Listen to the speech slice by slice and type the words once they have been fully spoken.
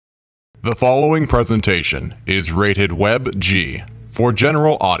The following presentation is rated Web G for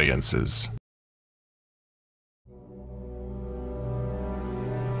general audiences.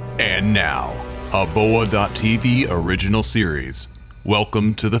 And now, a BOWA.TV original series.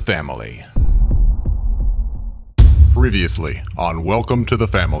 Welcome to the family. Previously on Welcome to the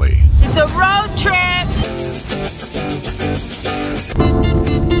Family. It's a road trip!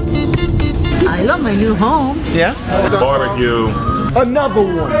 I love my new home. Yeah? Barbecue. Another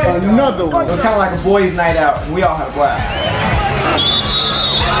one. Another one. It was kind of like a boys' night out, and we all had a blast.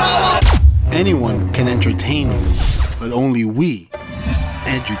 Anyone can entertain you, but only we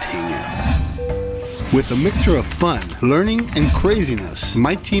edutain you. With a mixture of fun, learning, and craziness,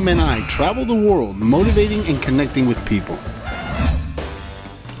 my team and I travel the world motivating and connecting with people.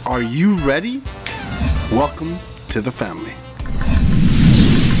 Are you ready? Welcome to the family.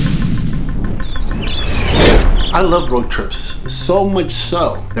 I love road trips, so much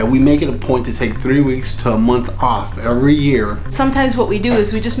so that we make it a point to take 3 weeks to a month off every year. Sometimes what we do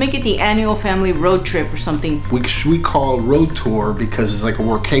is we just make it the annual family road trip or something. Which we call road tour because it's like a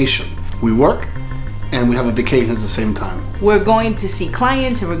workation. We work and we have a vacation at the same time. We're going to see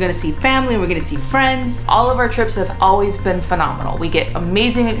clients and we're going to see family and we're going to see friends. All of our trips have always been phenomenal. We get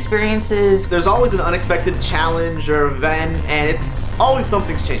amazing experiences. There's always an unexpected challenge or event, and it's always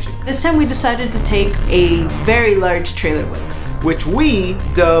something's changing. This time we decided to take a very large trailer with us, Which we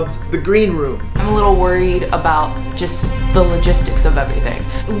dubbed the green room. I'm a little worried about just the logistics of everything.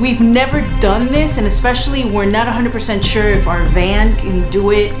 We've never done this, and especially we're not 100% sure if our van can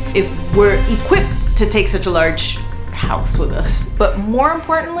do it, if we're equipped to take such a large house with us. But more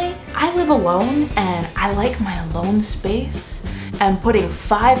importantly, I live alone and I like my alone space, and putting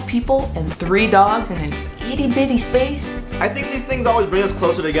 5 people and 3 dogs in an itty bitty space. I think these things always bring us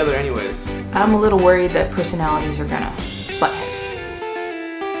closer together anyways. I'm a little worried that personalities are gonna butt heads.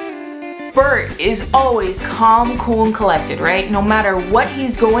 Bert is always calm, cool, and collected, right? No matter what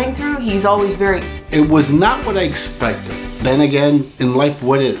he's going through, he's always very... It was not what I expected. Then again, in life,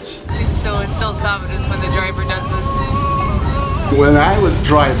 what is? So it instills confidence when the driver does this. When I was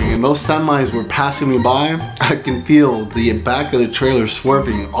driving and those semis were passing me by, I can feel the back of the trailer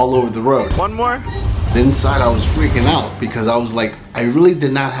swerving all over the road. One more? Inside I was freaking out because I was like, I really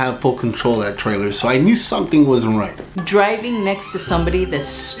did not have full control of that trailer, so I knew something wasn't right. Driving next to somebody that's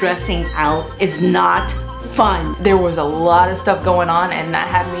stressing out is not fun. There was a lot of stuff going on and that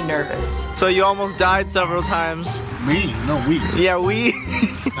had me nervous. So you almost died several times. Me? No, we. Yeah, we.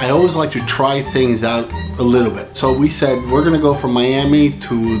 I always like to try things out a little bit. So we said, we're gonna go from Miami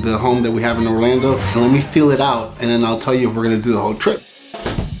to the home that we have in Orlando, and let me feel it out, and then I'll tell you if we're gonna do the whole trip.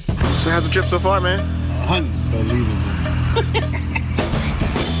 So how's the trip so far, man? Unbelievable.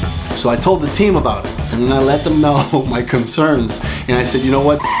 So I told the team about it, and then I let them know my concerns, and I said, you know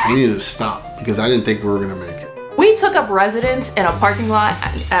what, I needed to stop because I didn't think we were gonna make it. We took up residence in a parking lot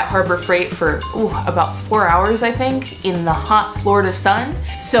at Harbor Freight for about 4 hours, I think, in the hot Florida sun.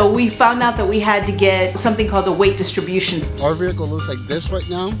 So we found out that we had to get something called a weight distribution. Our vehicle looks like this right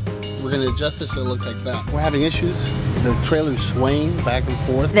now. We're gonna adjust it so it looks like that. We're having issues. The trailer's swaying back and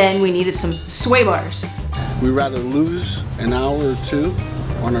forth. Then we needed some sway bars. We'd rather lose an hour or 2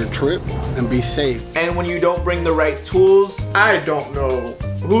 on our trip and be safe. And when you don't bring the right tools, I don't know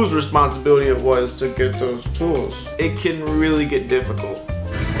whose responsibility it was to get those tools. It can really get difficult.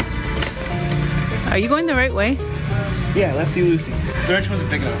 Are you going the right way? Yeah, lefty-loosey. The wrench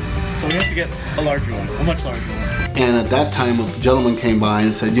wasn't big enough, so we have to get a larger one, a much larger one. And at that time, a gentleman came by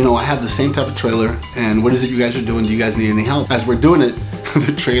and said, you know, I have the same type of trailer, and what is it you guys are doing? Do you guys need any help? As we're doing it,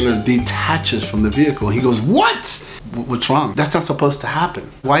 the trailer detaches from the vehicle. He goes, what? What's wrong? That's not supposed to happen.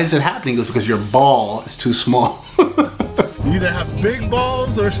 Why is it happening? He goes, because your ball is too small. You either have big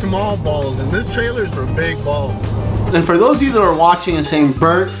balls or small balls, and this trailer is for big balls. And for those of you that are watching and saying,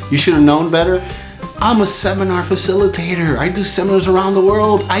 Bert, you should have known better, I'm a seminar facilitator. I do seminars around the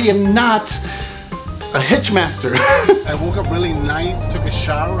world. I am not a hitch master. I woke up really nice, took a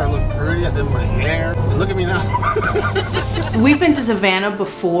shower, I looked pretty, I did my hair. And look at me now. We've been to Savannah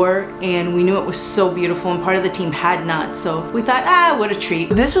before and we knew it was so beautiful, and part of the team had not, so we thought, what a treat.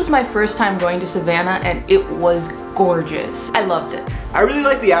 This was my first time going to Savannah and it was gorgeous. I loved it. I really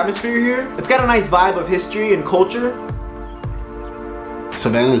like the atmosphere here. It's got a nice vibe of history and culture.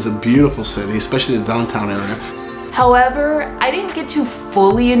 Savannah is a beautiful city, especially the downtown area. However, I didn't get to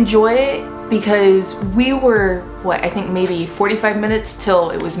fully enjoy it because we were, I think maybe 45 minutes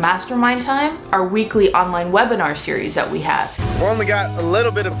till it was mastermind time, our weekly online webinar series that we have. We only got a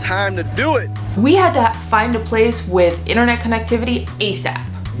little bit of time to do it. We had to find a place with internet connectivity ASAP.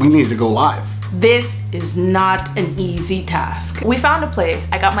 We needed to go live. This is not an easy task. We found a place.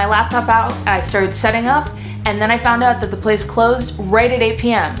 I got my laptop out, I started setting up, and then I found out that the place closed right at 8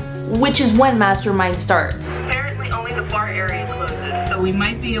 p.m., which is when Mastermind starts. Apparently only the bar area closes, so we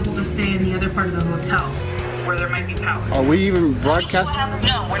might be able to stay in the other part of the hotel, where there might be power. Are we even broadcasting?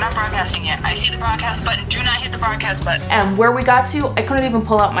 No, we're not broadcasting yet. I see the broadcast button. Do not hit the broadcast button. And where we got to, I couldn't even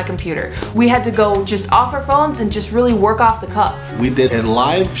pull out my computer. We had to go just off our phones and just really work off the cuff. We did a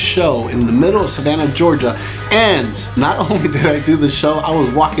live show in the middle of Savannah, Georgia, and not only did I do the show, I was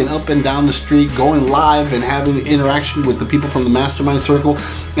walking up and down the street, going live and having interaction with the people from the Mastermind Circle,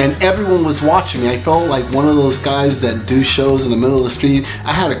 and everyone was watching me. I felt like one of those guys that do shows in the middle of the street.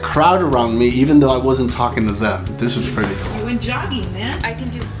 I had a crowd around me, even though I wasn't talking to them. This was pretty cool. You went jogging, man. I can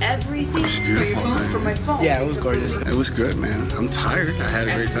do everything from my phone. Yeah, it was gorgeous. It was good, man. I'm tired. I had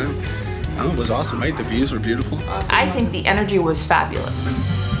a great time. Oh, it was awesome, right? The views were beautiful. I think the energy was fabulous.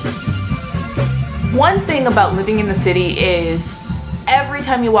 One thing about living in the city is every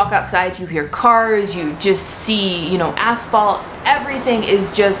time you walk outside, you hear cars, you just see, you know, asphalt. Everything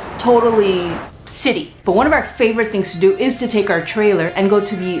is just totally city. But one of our favorite things to do is to take our trailer and go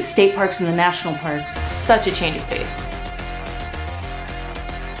to the state parks and the national parks. Such a change of pace.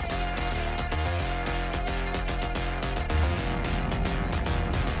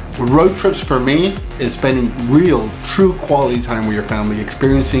 Road trips for me is spending real, true quality time with your family,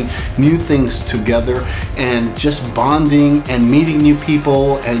 experiencing new things together, and just bonding and meeting new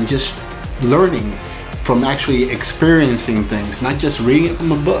people and just learning from actually experiencing things, not just reading it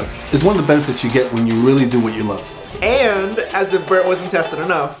from a book. It's one of the benefits you get when you really do what you love. And as if Bert wasn't tested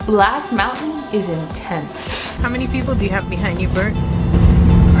enough, Black Mountain is intense. How many people do you have behind you, Bert?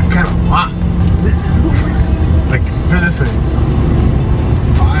 I got a lot. Like, put this way.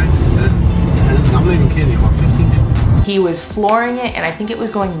 5, 6, 10, I'm not even kidding, about 15 people. He was flooring it, and I think it was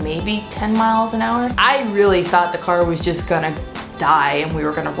going maybe 10 miles an hour. I really thought the car was just gonna die and we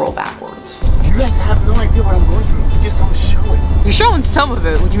were gonna roll backwards. You guys have no idea what I'm going through. You just don't show it. You're showing some of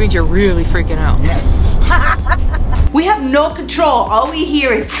it, which means you're really freaking out. Yes. We have no control. All we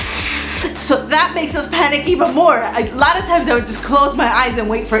hear is so that makes us panic even more. A lot of times I would just close my eyes and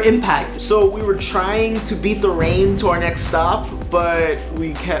wait for impact. so we were trying to beat the rain to our next stop, but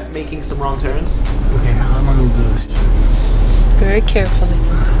we kept making some wrong turns. Okay, how am I gonna do this? Very carefully.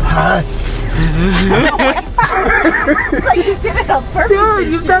 Hi. Like you did it on purpose.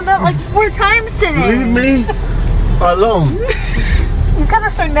 Dude, you've done that like 4 times today. Leave me alone. You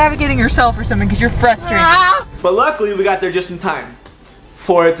gotta start navigating yourself or something because you're frustrated. But luckily we got there just in time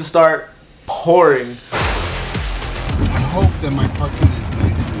for it to start pouring. I hope that my parking is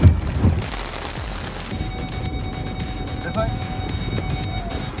nice.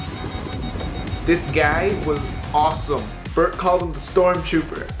 This guy was awesome. Bert called him the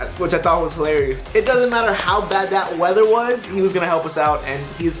Stormtrooper, which I thought was hilarious. It doesn't matter how bad that weather was, he was gonna help us out, and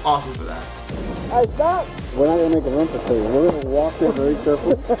he's awesome for that. We're not gonna make a run for two. We're gonna walk there very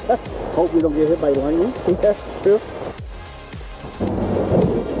carefully. Hope we don't get hit by lightning. That's true.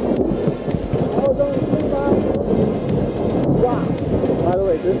 Wow. By the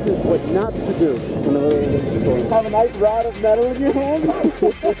way, this is what not to do in the middle of the storm. Have a nice rod of metal in your hand.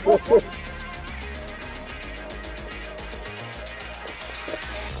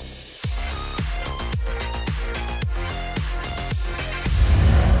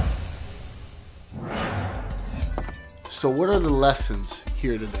 So what are the lessons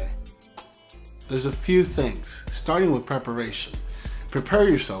here today? There's a few things, starting with preparation. Prepare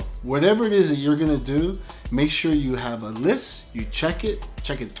yourself. Whatever it is that you're gonna do, make sure you have a list, you check it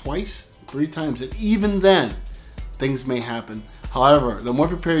twice, 3 times, and even then, things may happen. However, the more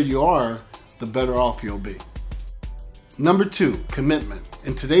prepared you are, the better off you'll be. Number 2, commitment.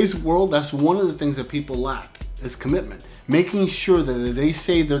 In today's world, that's one of the things that people lack, is commitment. Making sure that if they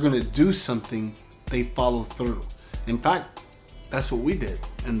say they're gonna do something, they follow through. In fact, that's what we did,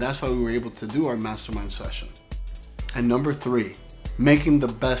 and that's why we were able to do our mastermind session. And number 3, making the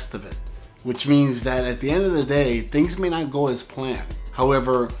best of it, which means that at the end of the day, things may not go as planned.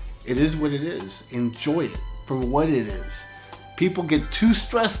 However, it is what it is. Enjoy it for what it is. People get too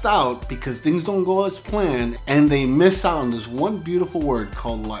stressed out because things don't go as planned, and they miss out on this one beautiful word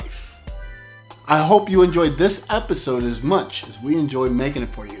called life. I hope you enjoyed this episode as much as we enjoy making it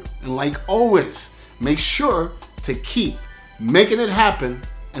for you. And like always, make sure to keep making it happen,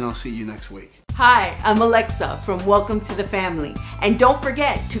 and I'll see you next week. Hi, I'm Alexa from Welcome to the Family. And don't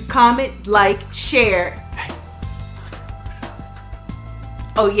forget to comment, like, share.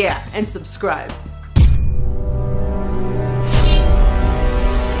 Oh yeah, and subscribe.